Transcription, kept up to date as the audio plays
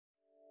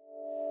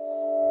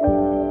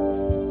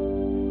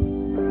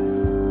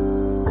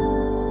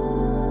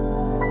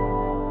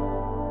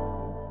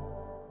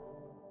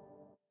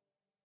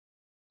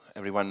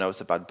everyone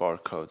knows about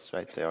barcodes,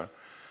 right? They are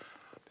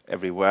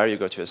everywhere. You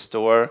go to a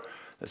store,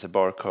 there's a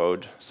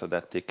barcode so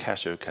that the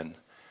cashier can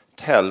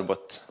tell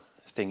what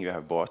thing you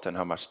have bought and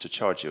how much to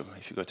charge you.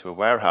 If you go to a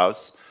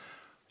warehouse,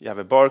 you have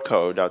a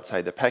barcode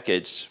outside the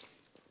package.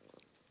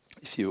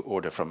 If you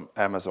order from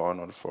Amazon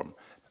or from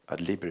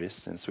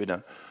Adlibris in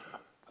Sweden,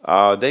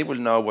 they will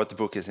know what the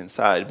book is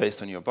inside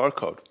based on your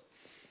barcode.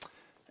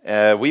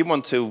 We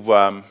want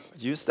to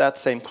use that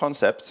same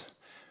concept,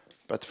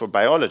 but for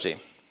biology.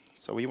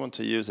 So we want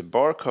to use a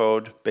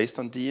barcode based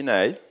on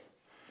DNA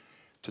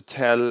to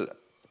tell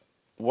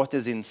what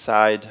is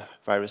inside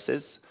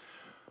viruses,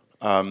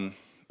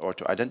 or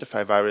to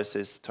identify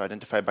viruses, to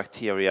identify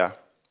bacteria,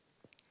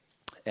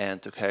 and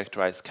to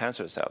characterize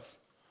cancer cells.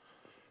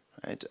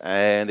 Right?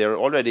 And there are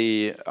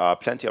already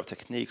plenty of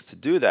techniques to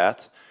do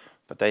that,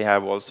 but they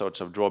have all sorts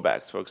of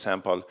drawbacks. For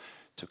example,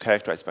 to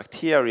characterize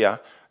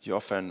bacteria, you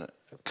often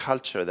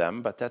culture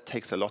them, but that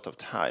takes a lot of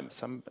time.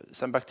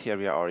 Some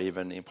bacteria are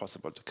even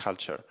impossible to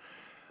culture.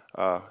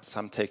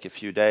 Some take a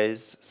few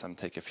days, some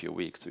take a few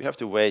weeks. So you have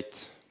to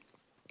wait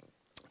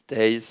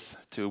days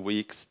to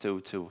weeks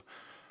to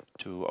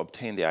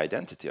obtain the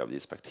identity of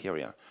these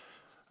bacteria.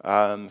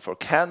 For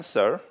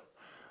cancer,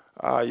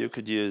 you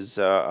could use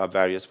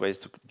various ways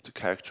to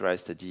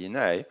characterize the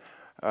DNA.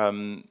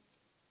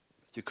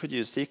 You could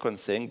use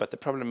sequencing, but the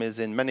problem is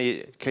in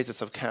many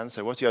cases of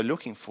cancer, what you are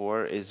looking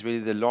for is really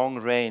the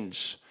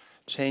long-range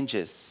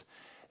changes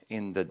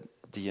in the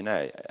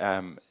DNA.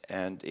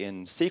 And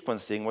in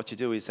sequencing, what you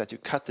do is that you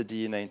cut the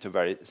DNA into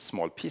very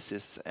small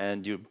pieces,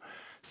 and you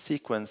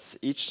sequence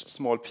each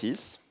small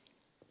piece,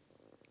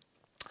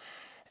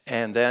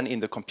 and then in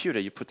the computer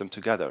you put them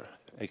together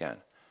again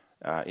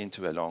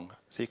into a long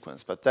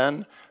sequence. But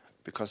then,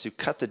 because you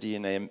cut the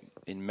DNA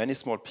in many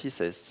small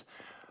pieces,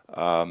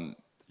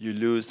 you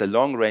lose the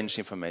long-range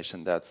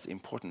information that's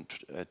important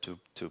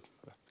to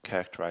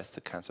characterize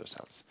the cancer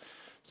cells.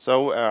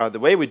 So the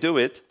way we do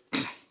it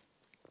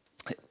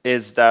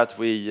is that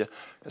we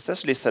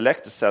essentially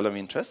select the cell of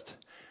interest,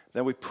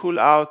 then we pull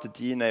out the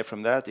DNA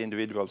from that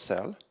individual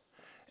cell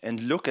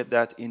and look at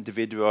that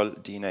individual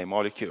DNA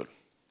molecule.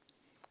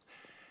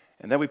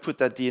 And then we put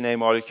that DNA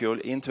molecule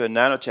into a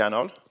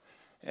nanochannel,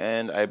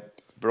 and I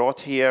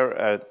brought here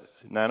a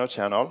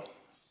nanochannel.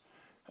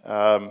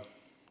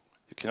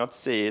 You cannot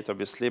see it,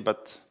 obviously,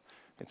 but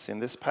it's in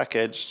this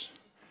package,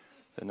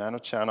 the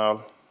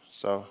nanochannel.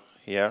 So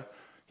here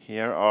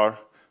are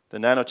the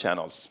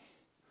nanochannels.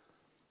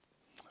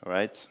 All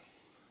right?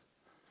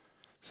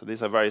 So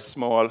these are very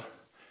small.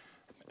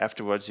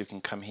 Afterwards, you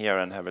can come here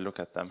and have a look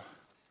at them.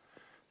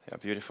 They are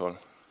beautiful.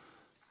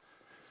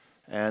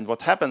 And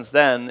what happens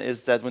then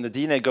is that when the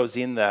DNA goes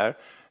in there,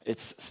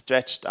 it's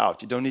stretched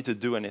out. You don't need to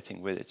do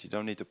anything with it. You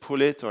don't need to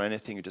pull it or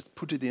anything. You just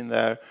put it in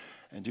there,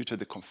 and due to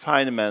the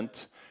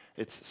confinement,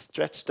 it's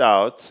stretched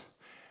out,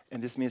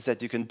 and this means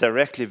that you can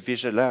directly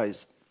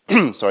visualize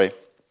sorry.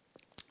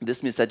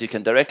 This means that you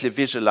can directly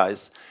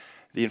visualize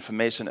the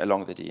information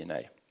along the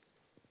DNA.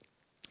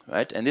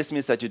 Right? And this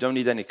means that you don't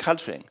need any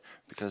culturing,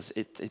 because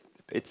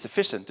it's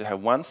sufficient to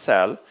have one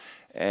cell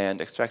and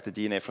extract the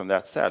DNA from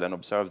that cell and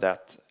observe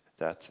that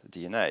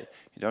DNA.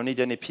 You don't need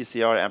any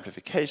PCR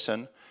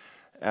amplification,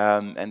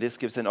 and this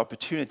gives an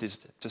opportunity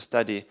to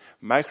study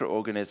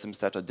microorganisms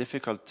that are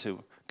difficult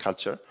to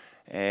culture,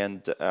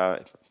 and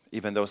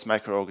even those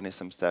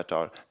microorganisms that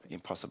are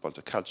impossible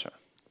to culture.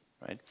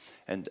 Right?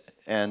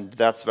 And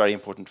that's very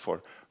important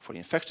for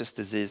infectious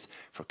disease.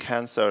 For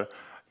cancer,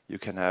 you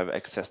can have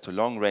access to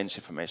long-range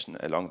information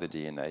along the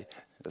DNA.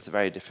 That's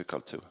very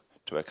difficult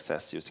to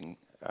access using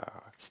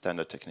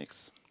standard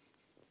techniques.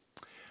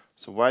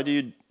 So why do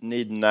you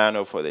need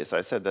nano for this?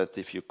 I said that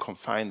if you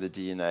confine the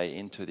DNA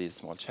into these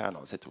small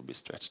channels, it will be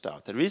stretched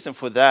out. The reason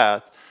for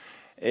that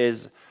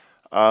is,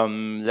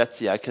 let's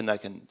see, I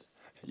can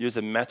use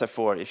a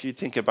metaphor. If you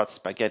think about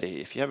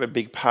spaghetti, if you have a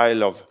big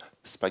pile of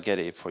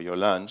spaghetti for your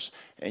lunch,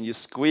 and you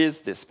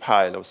squeeze this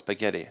pile of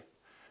spaghetti,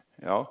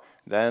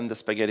 then the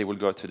spaghetti will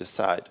go to the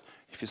side.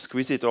 If you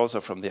squeeze it also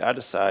from the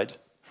other side,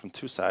 from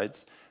two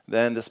sides,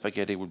 then the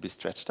spaghetti will be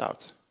stretched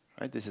out.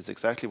 Right? This is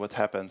exactly what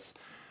happens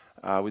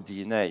with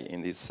DNA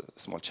in these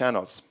small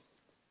channels.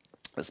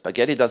 The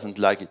spaghetti doesn't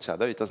like each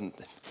other.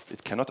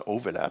 It cannot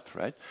overlap,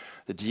 right?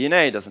 The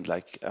DNA doesn't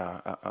like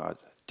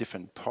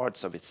different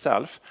parts of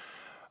itself.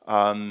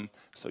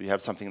 So you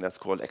have something that's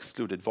called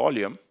excluded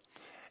volume.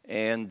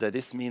 And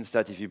this means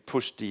that if you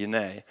push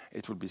DNA,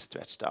 it will be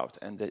stretched out.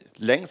 And the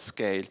length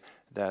scale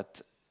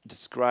that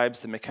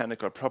describes the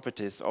mechanical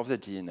properties of the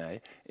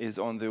DNA is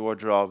on the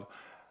order of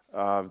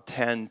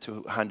 10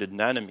 to 100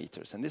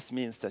 nanometers. And this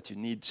means that you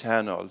need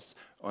channels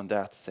on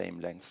that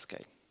same length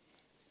scale.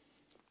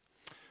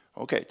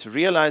 Okay, to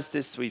realize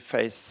this, we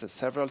face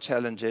several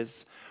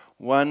challenges.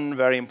 One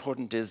very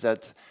important is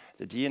that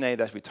the DNA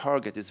that we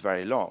target is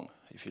very long.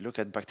 If you look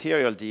at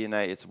bacterial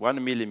DNA, it's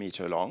 1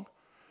 millimeter long.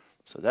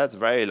 So that's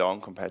very long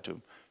compared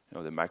to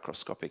the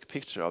microscopic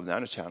picture of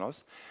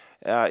nanochannels.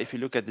 If you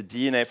look at the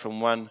DNA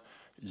from one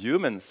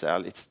human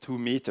cell, it's 2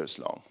 meters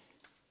long.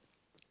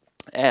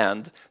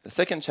 And the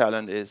second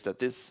challenge is that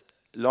this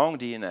long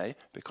DNA,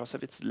 because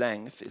of its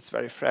length, it's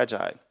very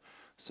fragile.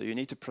 So you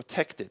need to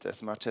protect it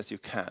as much as you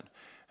can.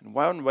 And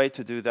one way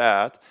to do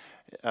that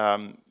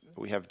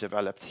we have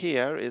developed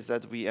here is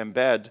that we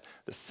embed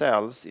the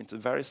cells into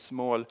very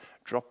small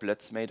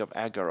droplets made of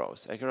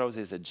agarose. Agarose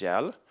is a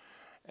gel,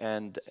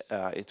 and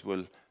it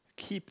will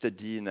keep the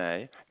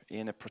DNA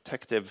in a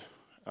protective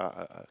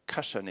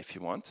cushion, if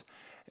you want.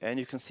 And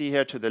you can see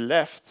here to the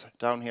left,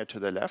 down here to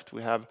the left,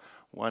 we have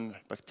one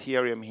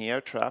bacterium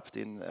here trapped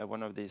in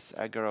one of these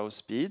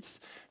agarose beads.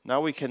 Now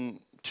we can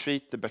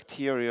treat the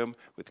bacterium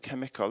with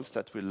chemicals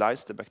that will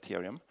lyse the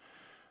bacterium,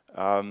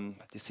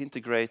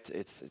 disintegrate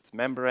its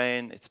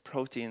membrane, its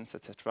proteins,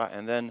 etc.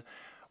 And then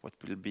what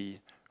will be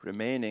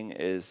remaining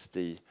is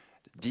the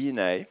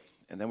DNA.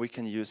 And then we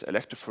can use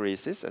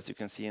electrophoresis, as you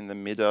can see in the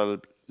middle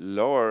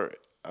lower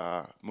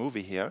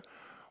movie here.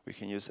 We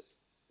can use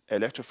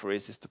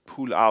electrophoresis to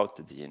pull out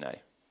the DNA.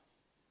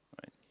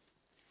 Right?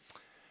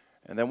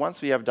 And then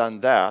once we have done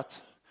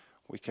that,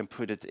 we can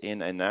put it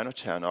in a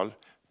nanochannel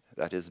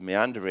that is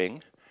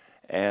meandering,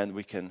 and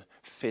we can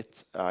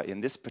fit,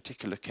 in this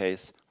particular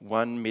case,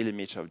 1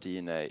 millimeter of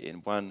DNA in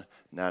one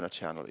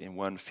nanochannel in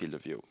one field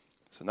of view.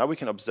 So now we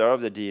can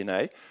observe the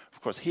DNA. Of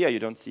course, here you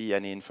don't see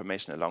any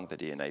information along the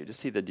DNA. You just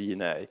see the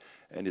DNA,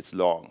 and it's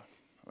long.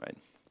 Right?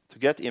 To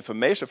get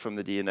information from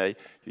the DNA,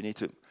 you need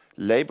to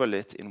label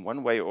it in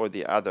one way or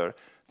the other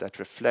that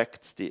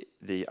reflects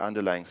the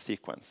underlying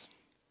sequence.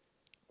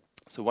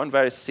 So one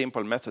very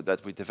simple method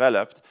that we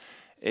developed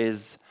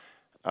is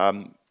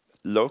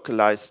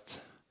localized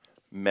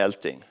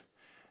melting.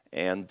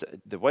 And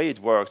the way it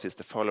works is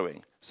the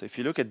following. So if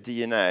you look at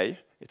DNA,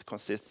 it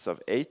consists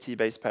of AT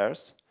base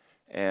pairs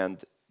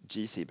and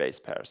GC base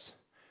pairs.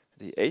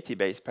 The AT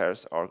base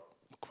pairs are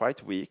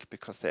quite weak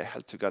because they're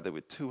held together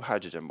with 2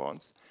 hydrogen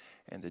bonds,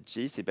 and the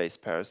GC base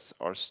pairs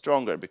are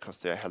stronger because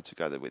they're held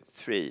together with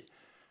 3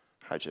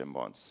 hydrogen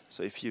bonds.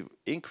 So if you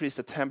increase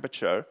the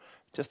temperature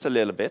just a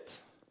little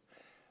bit,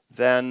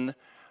 then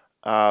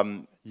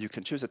you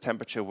can choose a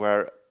temperature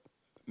where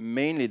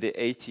mainly the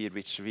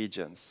AT-rich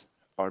regions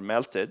are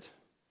melted,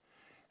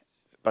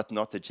 but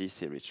not the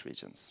GC-rich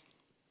regions.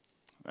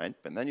 Right?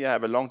 And then you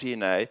have a long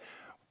DNA,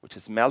 which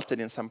is melted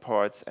in some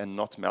parts and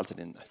not melted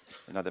in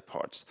other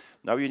parts.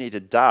 Now you need a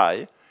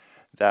dye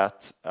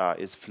that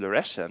is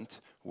fluorescent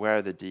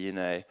where the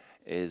DNA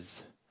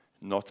is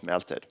not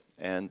melted.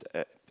 And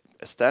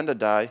a standard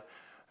dye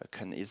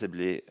can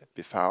easily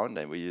be found,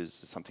 and we use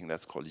something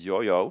that's called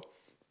yo-yo,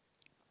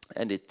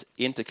 and it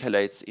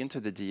intercalates into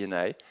the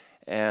DNA,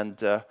 and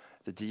the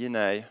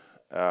DNA,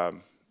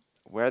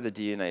 where the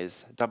DNA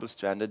is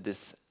double-stranded,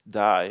 this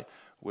dye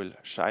will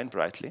shine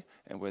brightly,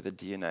 and where the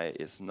DNA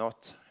is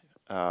not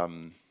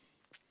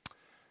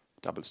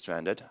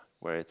double-stranded,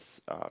 where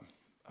it's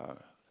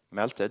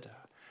melted,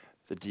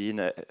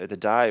 the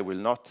dye will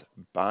not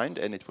bind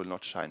and it will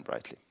not shine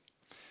brightly.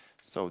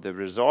 So the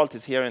result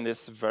is here in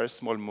this very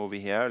small movie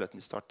here. Let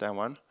me start that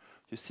one.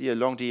 You see a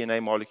long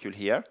DNA molecule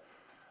here,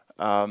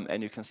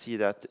 and you can see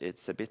that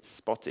it's a bit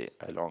spotty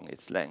along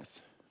its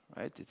length.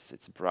 Right?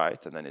 It's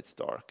bright, and then it's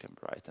dark, and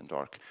bright, and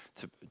dark.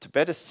 To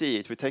better see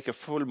it, we take a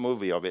full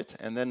movie of it,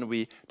 and then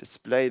we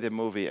display the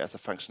movie as a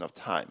function of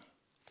time.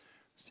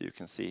 So you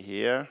can see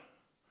here,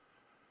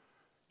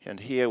 and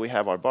here we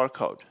have our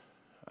barcode.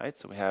 Right?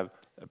 So we have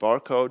a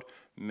barcode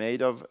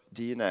made of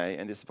DNA,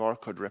 and this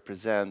barcode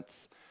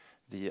represents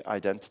the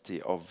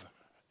identity of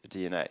the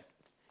DNA.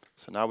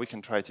 So now we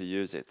can try to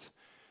use it.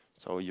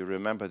 So you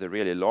remember the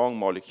really long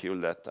molecule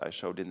that I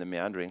showed in the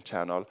meandering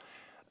channel.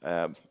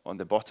 On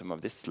the bottom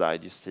of this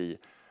slide, you see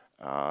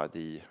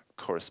the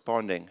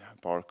corresponding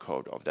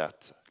barcode of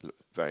that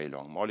very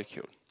long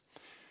molecule.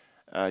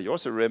 You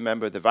also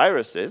remember the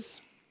viruses.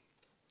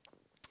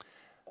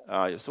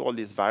 You saw all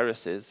these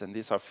viruses, and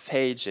these are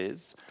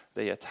phages.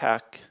 They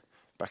attack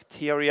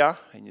bacteria,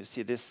 and you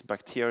see this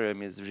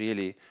bacterium is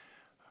really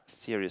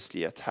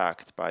seriously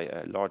attacked by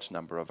a large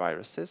number of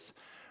viruses.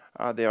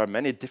 There are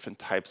many different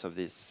types of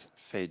these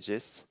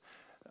phages,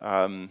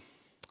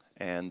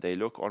 and they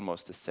look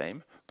almost the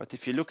same. But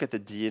if you look at the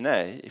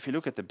DNA, if you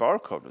look at the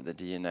barcode of the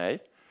DNA,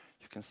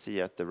 you can see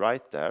at the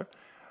right there,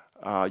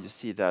 you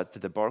see that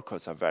the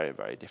barcodes are very,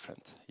 very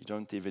different. You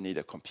don't even need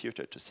a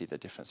computer to see the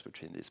difference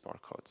between these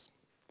barcodes.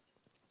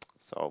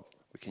 So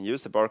we can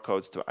use the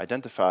barcodes to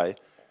identify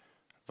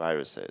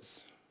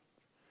viruses.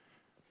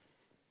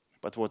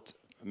 But what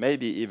may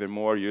be even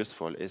more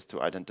useful is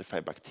to identify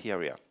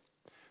bacteria.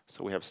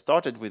 So we have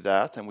started with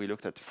that, and we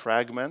looked at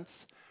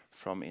fragments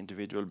from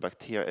individual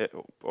bacteria,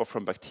 or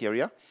from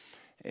bacteria,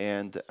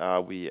 and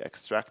we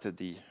extracted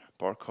the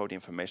barcode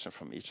information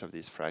from each of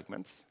these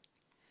fragments.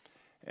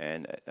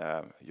 And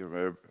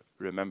you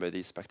remember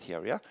these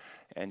bacteria.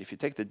 And if you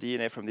take the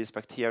DNA from these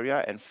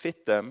bacteria and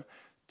fit them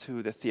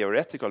to the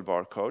theoretical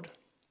barcode,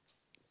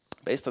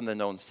 based on the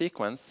known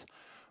sequence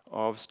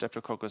of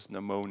Streptococcus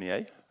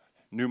pneumoniae,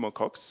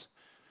 pneumococcus,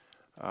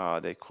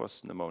 they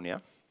cause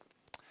pneumonia,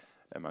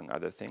 among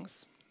other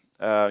things.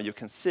 You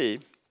can see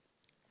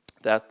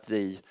that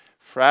the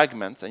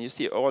fragments, and you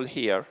see all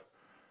here,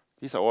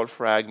 these are all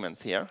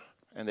fragments here,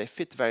 and they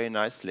fit very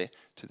nicely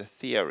to the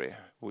theory,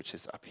 which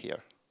is up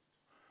here.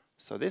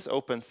 So this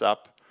opens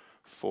up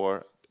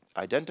for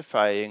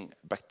identifying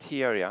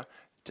bacteria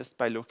just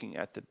by looking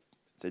at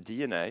the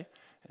DNA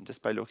and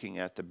just by looking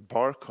at the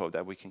barcode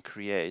that we can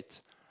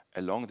create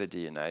along the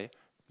DNA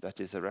that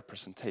is a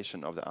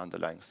representation of the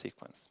underlying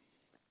sequence.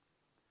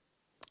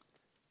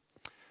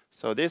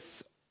 So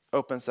this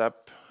opens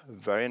up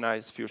very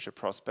nice future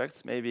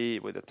prospects, maybe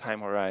with a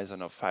time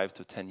horizon of 5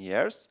 to 10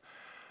 years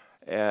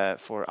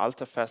for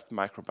ultra-fast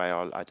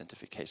microbial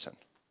identification.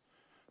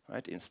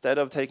 Right? Instead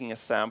of taking a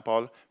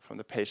sample from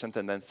the patient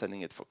and then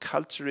sending it for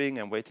culturing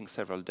and waiting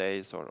several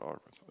days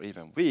or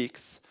even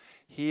weeks,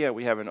 here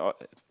we have an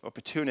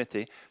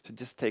opportunity to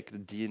just take the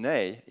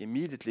DNA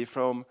immediately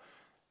from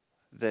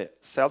the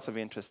cells of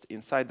interest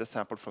inside the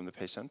sample from the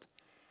patient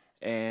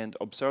and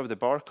observe the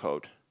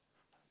barcode,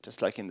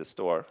 just like in the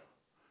store,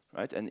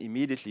 right? And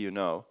immediately you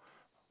know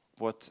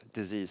what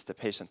disease the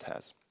patient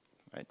has,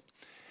 right?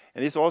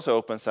 And this also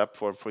opens up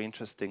for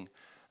interesting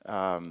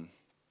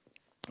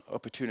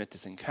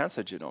opportunities in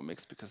cancer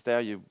genomics, because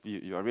there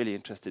you are really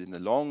interested in the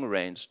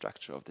long-range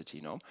structure of the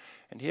genome.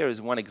 And here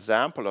is one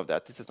example of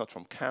that. This is not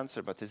from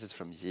cancer, but this is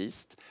from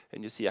yeast.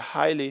 And you see a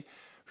highly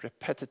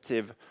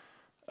repetitive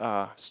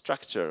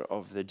structure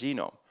of the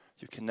genome.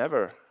 You can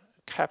never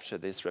capture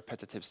this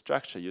repetitive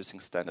structure using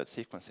standard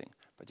sequencing,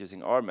 but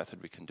using our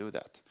method we can do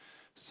that.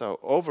 So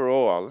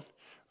overall,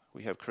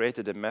 we have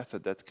created a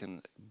method that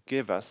can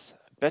give us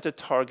better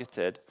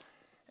targeted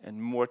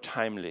and more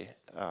timely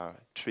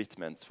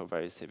treatments for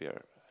very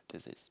severe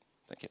disease.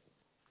 Thank you.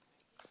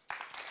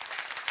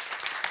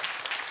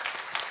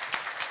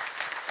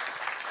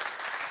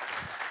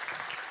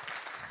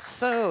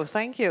 So,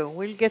 thank you.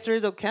 We'll get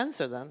rid of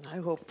cancer then, I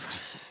hope.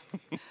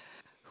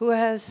 Who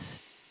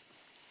has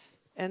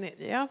any,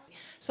 yeah?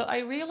 So I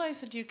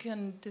realize that you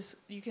can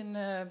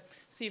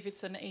see if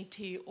it's an AT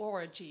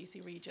or a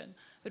GC region,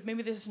 but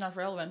maybe this is not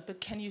relevant, but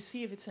can you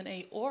see if it's an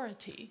A or a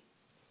T?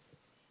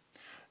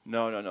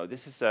 No.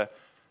 This is a,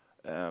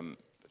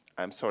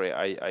 I'm sorry,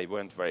 I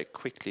went very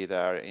quickly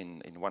there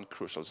in one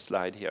crucial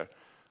slide here.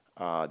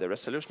 The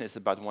resolution is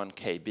about 1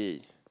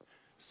 kb.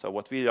 So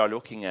what we are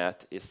looking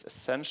at is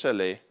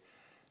essentially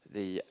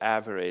the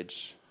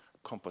average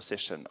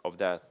composition of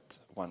that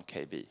 1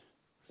 kb.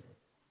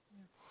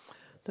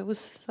 There was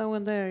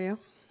someone there, yeah?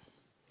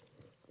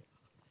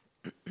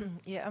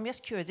 Yeah, I'm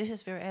just curious. This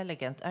is very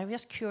elegant. I'm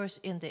just curious,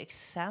 in the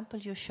example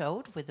you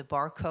showed with the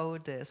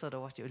barcode, sort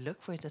of what you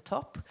look for at the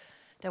top,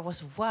 there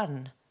was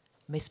one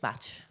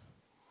mismatch.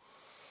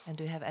 And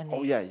do you have any?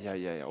 Oh, yeah.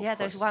 Yeah,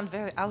 there's one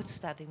very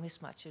outstanding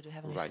mismatch. Do you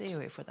have any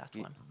theory for that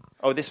one?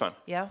 Oh, this one?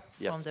 Yeah,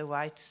 yes. From the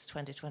right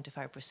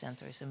 20-25%,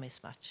 there is a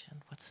mismatch.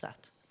 And what's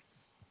that?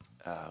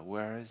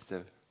 Where is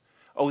the?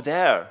 Oh,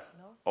 there.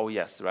 No? Oh,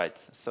 yes, right.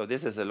 So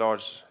this is a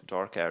large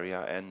dark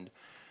area, and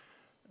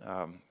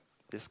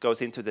this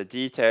goes into the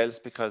details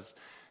because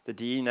the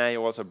DNA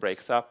also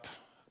breaks up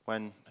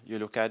when you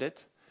look at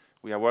it.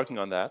 We are working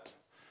on that,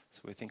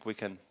 so we think we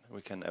can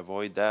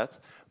avoid that.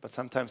 But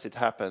sometimes it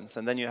happens,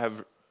 and then you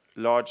have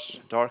large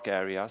dark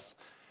areas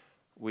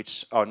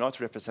which are not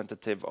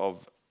representative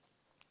of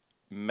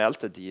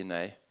melted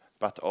DNA,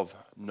 but of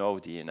no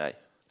DNA,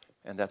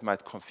 and that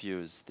might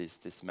confuse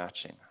this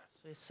matching.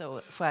 So it's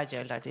so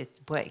fragile that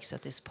it breaks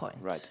at this point.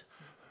 Right.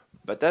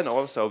 But then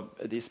also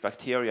these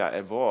bacteria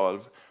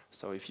evolve.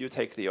 So if you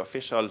take the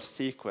official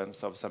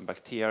sequence of some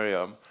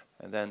bacterium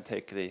and then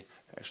take the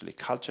actually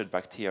cultured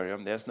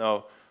bacterium, there's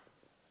no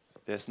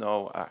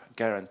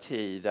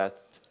guarantee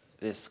that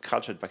this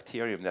cultured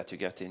bacterium that you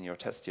get in your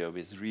test tube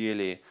is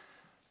really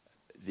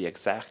the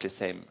exactly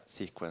same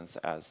sequence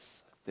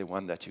as the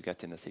one that you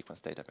get in the sequence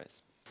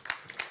database.